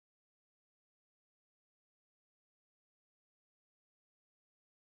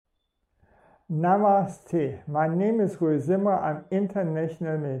Namaste. My name is Rui Zimmer. I'm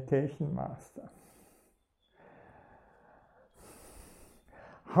International Meditation Master.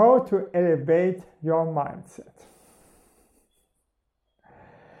 How to elevate your mindset.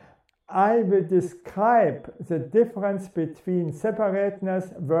 I will describe the difference between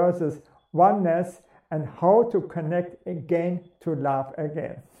separateness versus oneness and how to connect again to love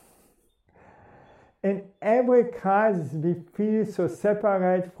again. In every crisis we feel so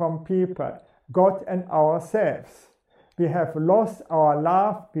separate from people, God and ourselves. We have lost our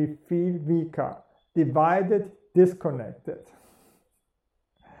love, we feel weaker, divided, disconnected.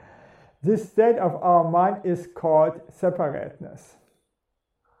 This state of our mind is called separateness.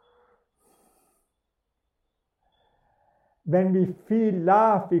 When we feel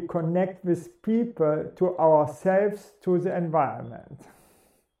love, we connect with people, to ourselves, to the environment.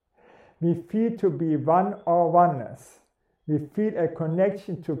 We feel to be one or oneness. We feel a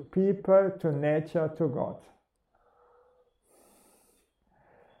connection to people, to nature, to God.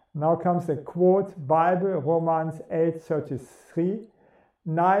 Now comes a quote, Bible, Romans 8:33.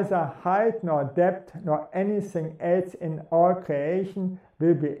 Neither height nor depth nor anything else in all creation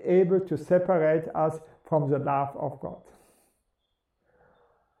will be able to separate us from the love of God.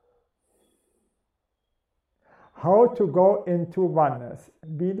 How to go into oneness?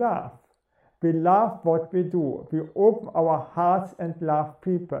 We love. We love what we do. We open our hearts and love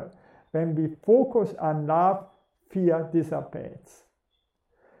people. When we focus on love, fear dissipates.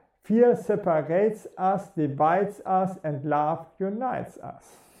 Fear separates us, divides us, and love unites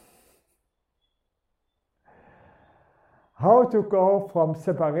us. How to go from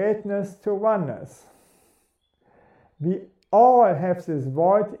separateness to oneness? We all have this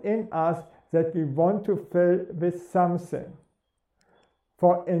void in us that we want to fill with something.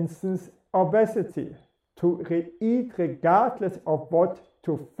 For instance, obesity, to eat regardless of what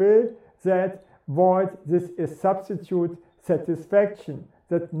to fill that void. This is substitute satisfaction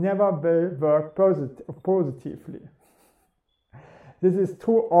that never will work positively. This is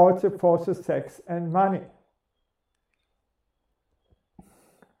true also for the sex and money.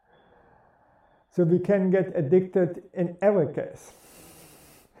 So we can get addicted in every case.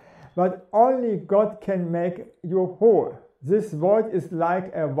 But only God can make you whole. This void is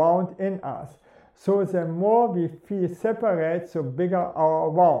like a wound in us. So the more we feel separate, the bigger our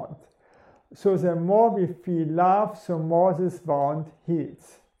wound. So the more we feel love, the more this wound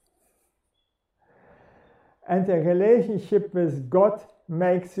heals. And a relationship with God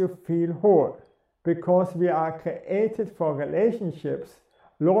makes you feel whole. Because we are created for relationships,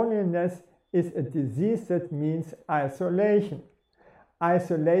 loneliness is a disease that means isolation.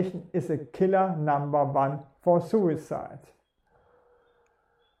 Isolation is a killer number one for suicide.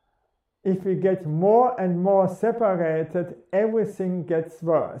 If we get more and more separated, everything gets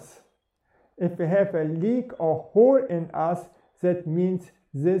worse. If we have a leak or hole in us, that means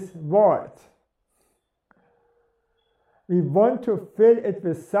this void. We want to fill it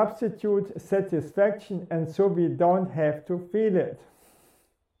with substitute satisfaction, and so we don't have to feel it.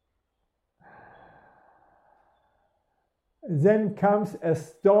 Then comes a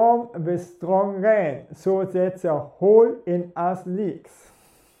storm with strong rain, so that the hole in us leaks.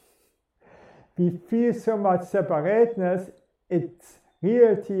 We feel so much separateness, its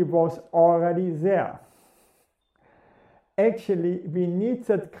reality was already there. Actually, we need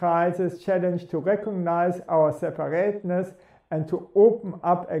that crisis challenge to recognize our separateness and to open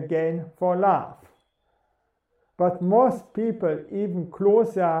up again for love. But most people even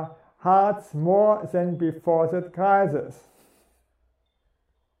close their hearts more than before that crisis.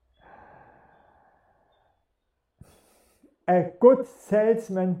 A good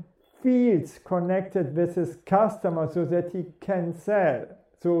salesman feels connected with his customer so that he can sell.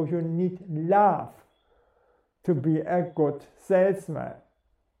 So you need love to be a good salesman.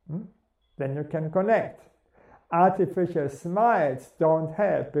 Then you can connect. Artificial smiles don't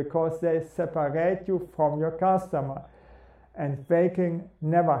help because they separate you from your customer, and faking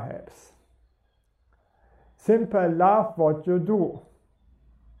never helps. Simple love what you do.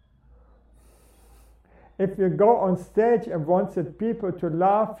 If you go on stage and want the people to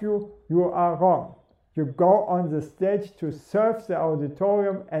love you, you are wrong. You go on the stage to serve the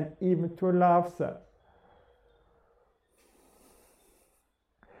auditorium and even to love them.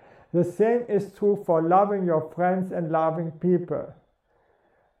 The same is true for loving your friends and loving people.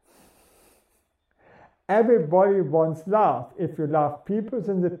 Everybody wants love. If you love people,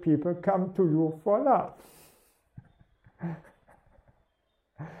 then the people come to you for love.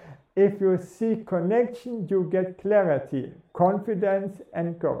 If you seek connection, you get clarity, confidence,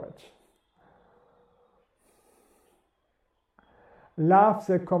 and courage. love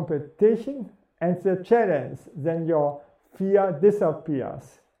the competition and the challenge, then your fear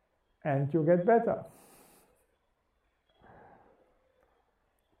disappears and you get better.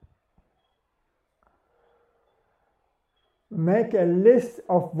 Make a list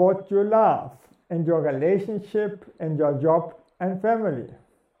of what you love in your relationship, in your job and family.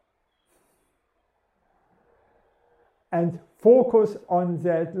 And focus on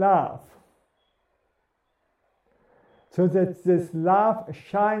that love, so that this love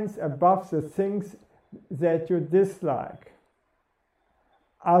shines above the things that you dislike.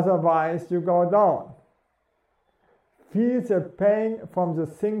 Otherwise, you go down. Feel the pain from the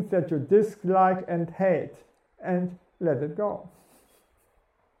things that you dislike and hate, and let it go.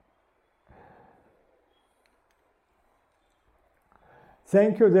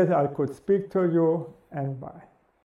 Thank you that I could speak to you, and bye.